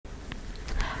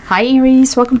Hi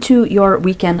Aries, welcome to your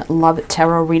weekend love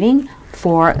tarot reading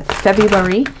for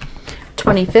February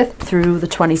 25th through the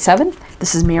 27th.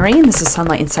 This is Mary and this is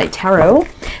Sunlight Insight Tarot.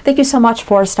 Thank you so much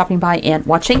for stopping by and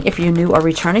watching. If you're new or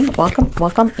returning, welcome,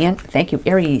 welcome, and thank you,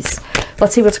 Aries.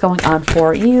 Let's see what's going on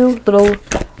for you. Little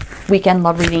weekend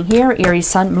love reading here. Aries,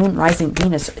 Sun, Moon, Rising,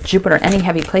 Venus, Jupiter. Any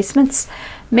heavy placements?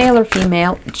 Male or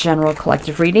female, general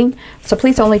collective reading. So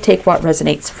please only take what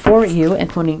resonates for you,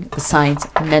 including the signs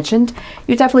mentioned.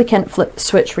 You definitely can flip,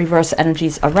 switch, reverse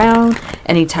energies around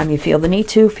anytime you feel the need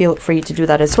to. Feel free to do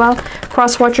that as well.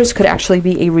 Cross watchers could actually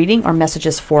be a reading or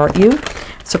messages for you.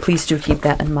 So please do keep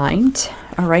that in mind.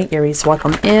 All right, Aries,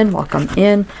 welcome in, welcome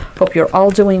in. Hope you're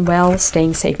all doing well,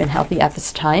 staying safe and healthy at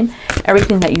this time.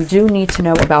 Everything that you do need to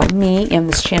know about me and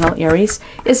this channel, Aries,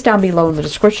 is down below in the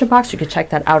description box. You can check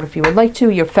that out if you would like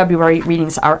to. Your February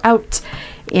readings are out.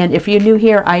 And if you're new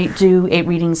here, I do 8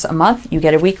 readings a month. You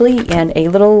get a weekly and a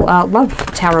little love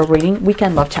tarot reading,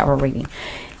 weekend love tarot reading.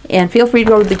 And feel free to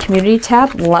go to the community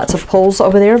tab. Lots of polls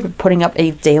over there. We're putting up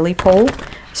a daily poll.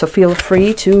 So feel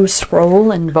free to scroll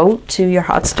and vote to your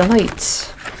heart's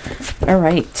delight. All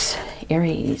right,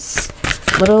 Aries.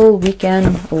 Little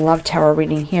weekend love tarot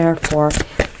reading here for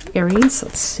Aries.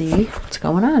 Let's see what's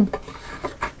going on.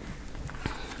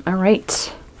 All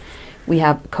right. We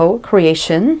have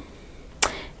co-creation.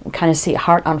 We kind of see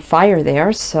heart on fire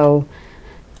there. So,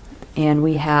 and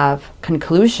we have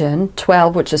conclusion,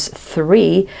 12, which is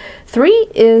 3. 3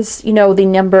 is, you know, the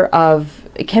number of,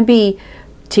 it can be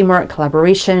teamwork,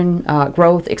 collaboration,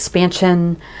 growth,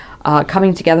 expansion,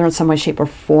 coming together in some way, shape, or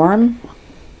form.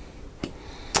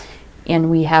 And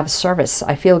we have service.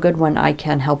 I feel good when I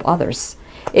can help others.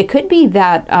 It could be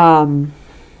that, kind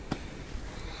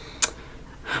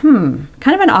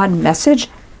of an odd message,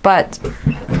 but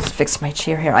let's fix my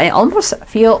chair here. I almost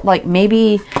feel like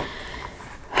maybe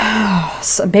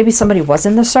somebody was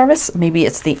in the service. Maybe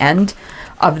it's the end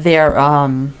of their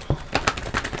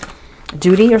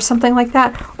duty or something like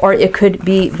that. Or it could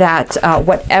be that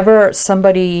whatever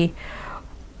somebody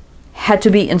had to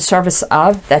be in service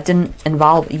of that didn't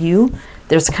involve you,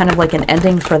 there's kind of like an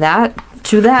ending for that,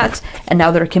 and now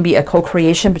there can be a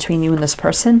co-creation between you and this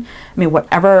person. I mean,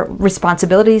 whatever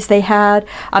responsibilities they had.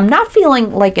 I'm not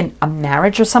feeling like a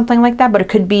marriage or something like that, but it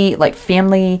could be like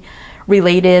family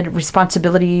related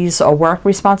responsibilities or work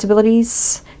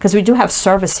responsibilities, because we do have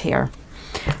service here.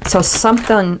 So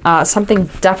something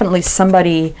definitely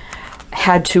somebody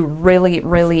had to really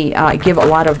give a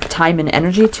lot of time and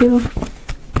energy to.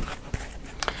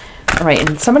 All right,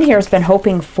 and somebody here has been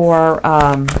hoping for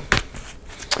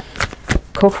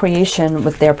co-creation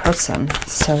with their person.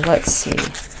 So let's see.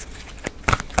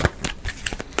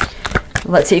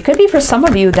 Let's see. It could be for some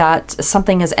of you that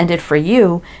something has ended for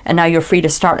you, and now you're free to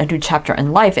start a new chapter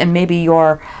in life. And maybe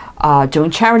you're doing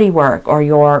charity work, or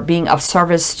you're being of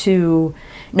service to, you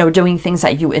know, doing things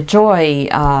that you enjoy,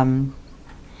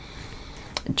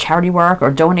 charity work, or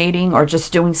donating, or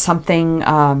just doing something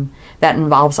that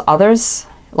involves others.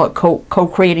 Look,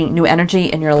 co-creating new energy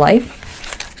in your life.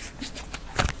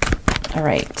 All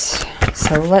right,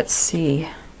 so let's see.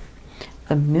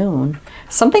 The moon,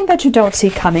 something that you don't see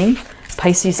coming.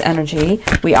 Pisces energy.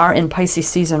 We are in Pisces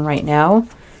season right now.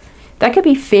 That could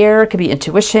be fear, it could be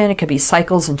intuition, it could be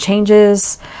cycles and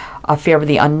changes, a fear of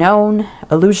the unknown,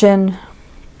 illusion.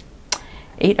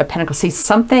 8 of Pentacles. See,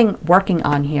 something working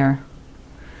on here.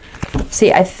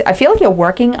 See, I feel like you're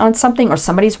working on something, or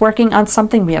somebody's working on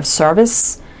something. We have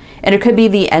service, and it could be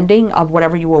the ending of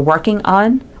whatever you were working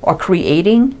on or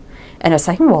creating. And it's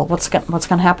like, well, what's going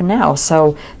to happen now?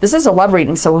 So this is a love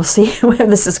reading, so we'll see where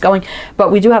this is going.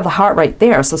 But we do have the heart right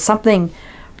there, so something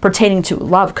pertaining to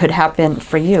love could happen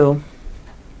for you.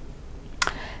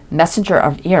 Messenger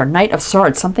of Air, Knight of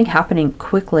Swords, something happening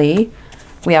quickly.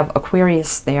 We have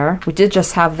Aquarius there. We did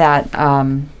just have that,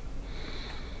 well,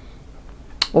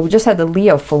 we just had the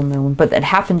Leo full moon, but it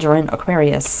happened during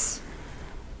Aquarius.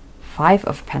 5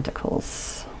 of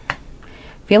Pentacles.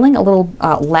 Feeling a little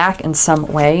lack in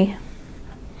some way.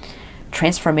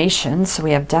 Transformation, so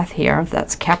we have death here.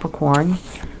 That's Capricorn.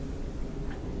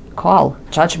 Call,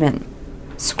 Judgment,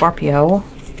 Scorpio.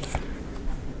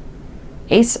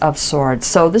 Ace of Swords.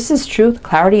 So this is truth,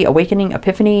 clarity, awakening,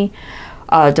 epiphany,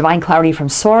 divine clarity from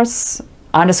source,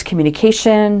 honest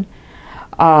communication,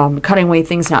 cutting away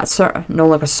things no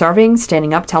longer serving,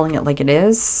 standing up, telling it like it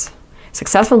is.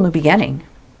 Successful new beginning.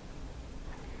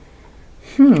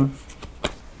 And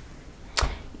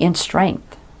strength.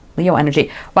 Leo energy.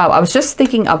 Wow, I was just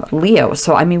thinking of Leo.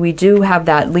 So, I mean, we do have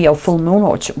that Leo full moon,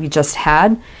 which we just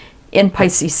had in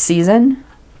Pisces season.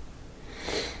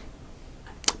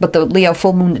 But the Leo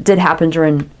full moon did happen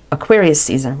during Aquarius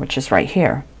season, which is right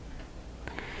here.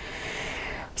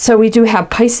 So we do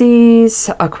have Pisces,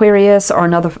 Aquarius, or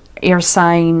another air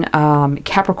sign,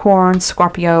 Capricorn,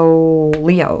 Scorpio,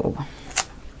 Leo.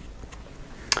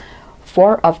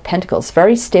 Four of Pentacles.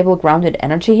 Very stable, grounded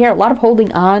energy here. A lot of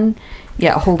holding on,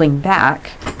 yet holding back.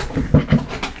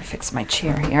 Fix my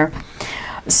chair here.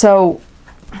 So,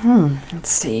 let's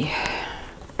see.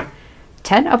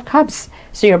 10 of Cups.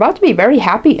 So you're about to be very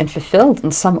happy and fulfilled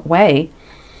in some way.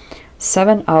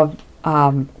 7 of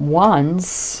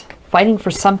Wands. Fighting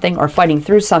for something or fighting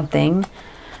through something.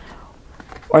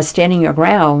 Or standing your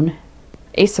ground.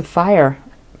 Ace of Fire.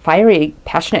 Fiery,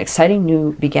 passionate, exciting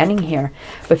new beginning here.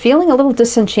 But feeling a little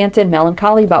disenchanted,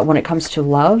 melancholy about when it comes to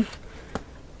love.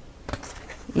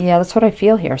 Yeah, that's what I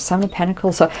feel here. 7 of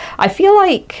Pentacles. So I feel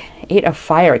like 8 of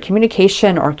Fire.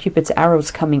 Communication or Cupid's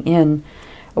arrows coming in.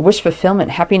 A wish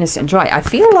fulfillment, happiness, and joy. I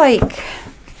feel like...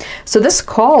 So this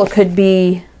call could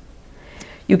be...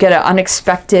 You get an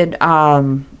unexpected...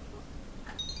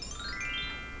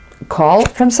 call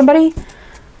from somebody.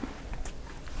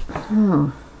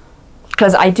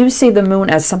 Because I do see the moon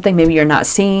as something maybe you're not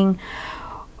seeing,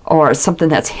 or something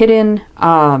that's hidden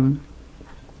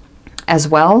as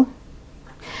well.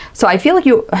 So I feel like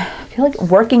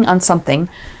working on something,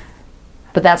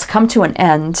 but that's come to an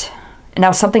end, and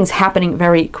now something's happening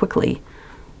very quickly.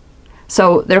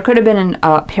 So there could have been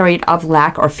a period of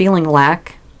lack or feeling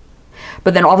lack,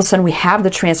 but then all of a sudden we have the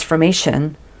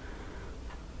transformation.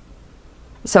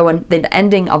 So when the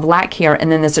ending of lack here,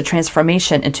 and then there's a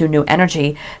transformation into new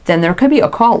energy, then there could be a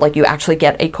call, like you actually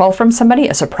get a call from somebody,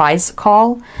 a surprise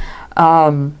call.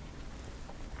 Let's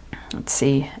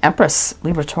see, Empress,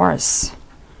 Libra, Taurus.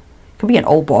 Could be an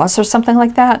old boss or something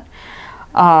like that.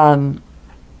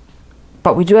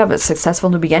 But we do have a successful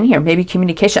new beginning here. Maybe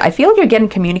communication. I feel like you're getting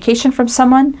communication from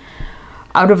someone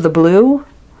out of the blue,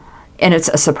 and it's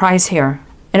a surprise here.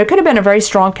 And it could have been a very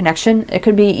strong connection. It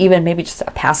could be even maybe just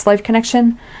a past life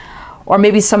connection, or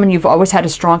maybe someone you've always had a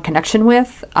strong connection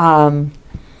with. I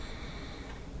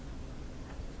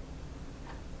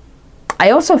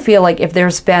also feel like if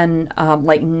there's been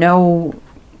like no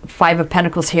 5 of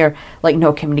Pentacles here, like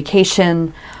no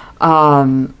communication,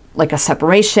 like a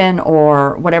separation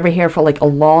or whatever here for like a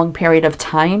long period of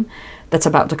time that's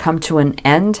about to come to an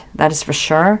end, that is for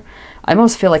sure. I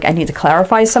almost feel like I need to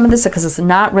clarify some of this because it's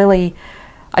not really...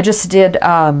 I just did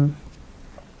all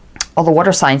the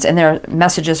water signs, and their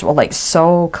messages were like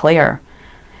so clear.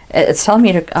 It's telling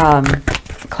me to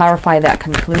clarify that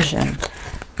conclusion.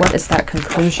 What is that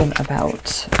conclusion about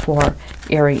for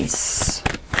Aries?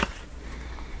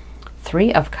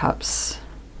 3 of Cups.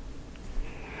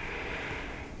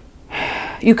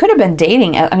 You could have been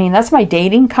dating. I mean, that's my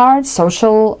dating card.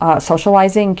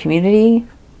 Socializing, community.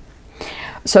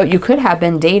 So you could have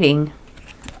been dating.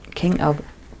 King of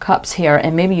Cups here,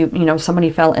 and maybe you know somebody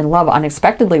fell in love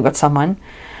unexpectedly with someone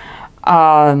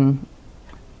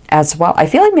as well. I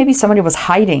feel like maybe somebody was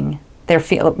hiding their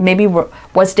maybe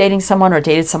was dating someone or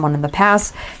dated someone in the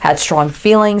past, had strong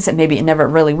feelings, and maybe it never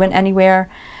really went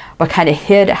anywhere, but kind of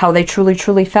hid how they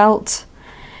truly felt.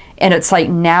 And it's like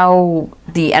now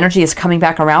the energy is coming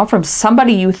back around from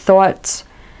somebody you thought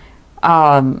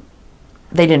they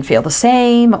didn't feel the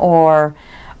same, or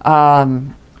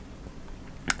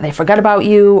they forgot about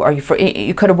you, or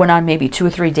you could have went on maybe 2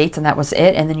 or 3 dates and that was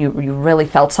it, and then you really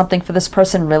felt something for this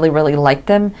person, really liked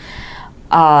them,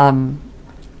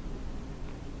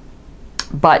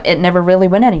 but it never really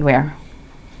went anywhere.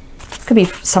 Could be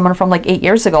someone from like 8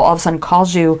 years ago all of a sudden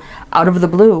calls you out of the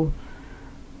blue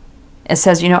and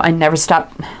says, you know, I never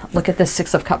stopped. Look at this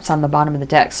 6 of Cups on the bottom of the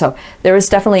deck. So there is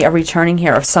definitely a returning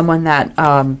here of someone that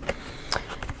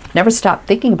never stopped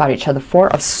thinking about each other.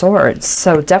 4 of Swords.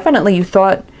 So definitely you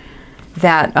thought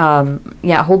that,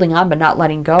 yeah, holding on but not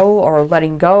letting go, or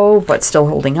letting go but still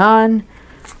holding on.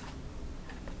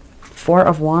 4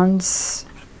 of Wands.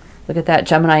 Look at that,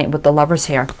 Gemini with the Lovers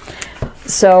here.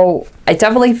 So I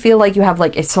definitely feel like you have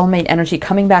like a soulmate energy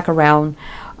coming back around.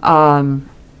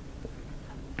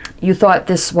 You thought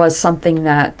this was something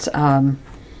that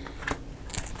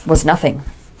was nothing.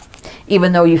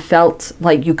 Even though you felt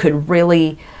like you could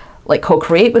really like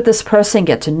co-create with this person,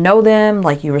 get to know them,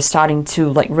 like you were starting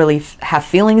to like really have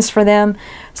feelings for them,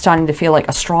 starting to feel like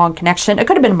a strong connection. It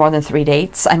could have been more than 3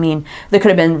 dates. I mean, there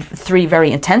could have been 3 very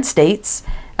intense dates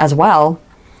as well.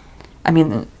 I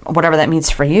mean, whatever that means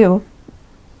for you.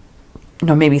 You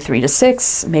know, maybe 3 to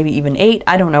 6, maybe even 8.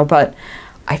 I don't know, but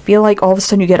I feel like all of a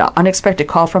sudden you get an unexpected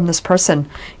call from this person.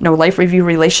 You know, life review,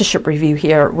 relationship review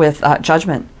here with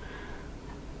Judgment.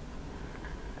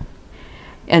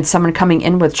 And someone coming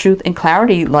in with truth and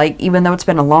clarity, like even though it's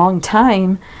been a long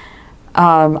time,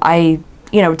 I,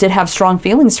 you know, did have strong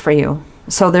feelings for you.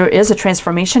 So there is a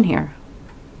transformation here.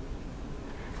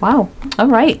 Wow. All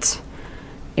right,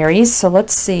 Aries. So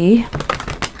let's see.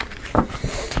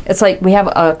 It's like we have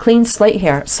a clean slate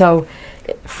here. So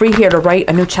free here to write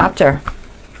a new chapter.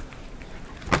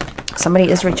 Somebody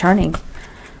is returning.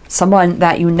 Someone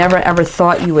that you never ever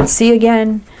thought you would see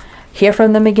again, hear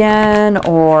from them again,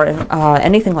 or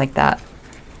anything like that.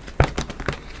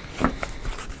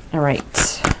 All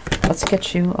right. Let's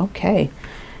get you. Okay.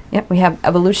 Yep, we have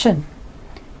evolution.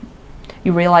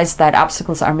 You realize that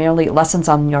obstacles are merely lessons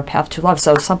on your path to love.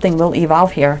 So something will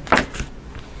evolve here.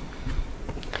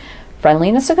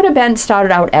 Friendliness. It could have been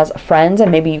started out as friends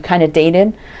and maybe you kind of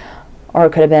dated. Or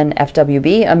it could have been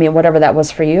FWB. I mean, whatever that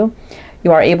was for you.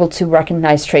 You are able to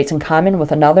recognize traits in common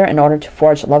with another in order to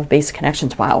forge love-based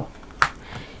connections. Wow.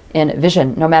 And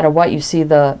vision. No matter what, you see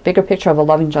the bigger picture of a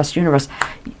loving, just universe.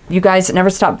 You guys never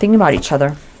stop thinking about each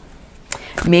other.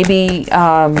 Maybe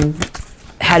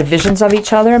had visions of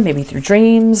each other, maybe through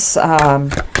dreams,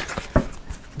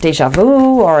 deja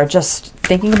vu, or just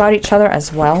thinking about each other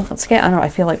as well. Let's get, I don't know, I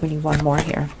feel like we need one more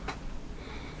here.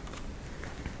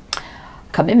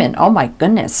 Commitment. Oh my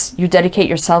goodness. You dedicate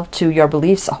yourself to your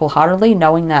beliefs wholeheartedly,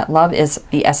 knowing that love is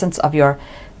the essence of your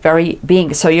very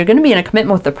being. So you're going to be in a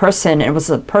commitment with the person, and it was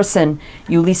the person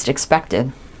you least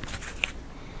expected.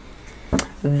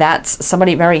 That's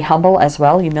somebody very humble as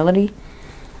well, humility.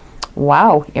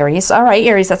 Wow, Aries. All right,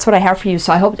 Aries, that's what I have for you.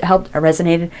 So I hope it helped,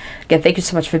 resonated. Again, thank you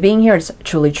so much for being here. It's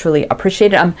truly, truly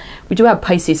appreciated. We do have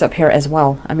Pisces up here as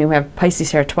well. I mean, we have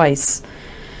Pisces here twice.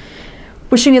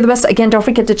 Wishing you the best. Again, don't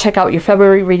forget to check out your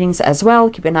February readings as well.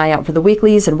 Keep an eye out for the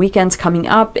weeklies and weekends coming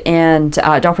up. And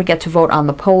don't forget to vote on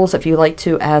the polls if you like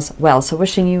to as well. So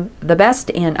wishing you the best,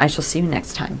 and I shall see you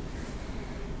next time.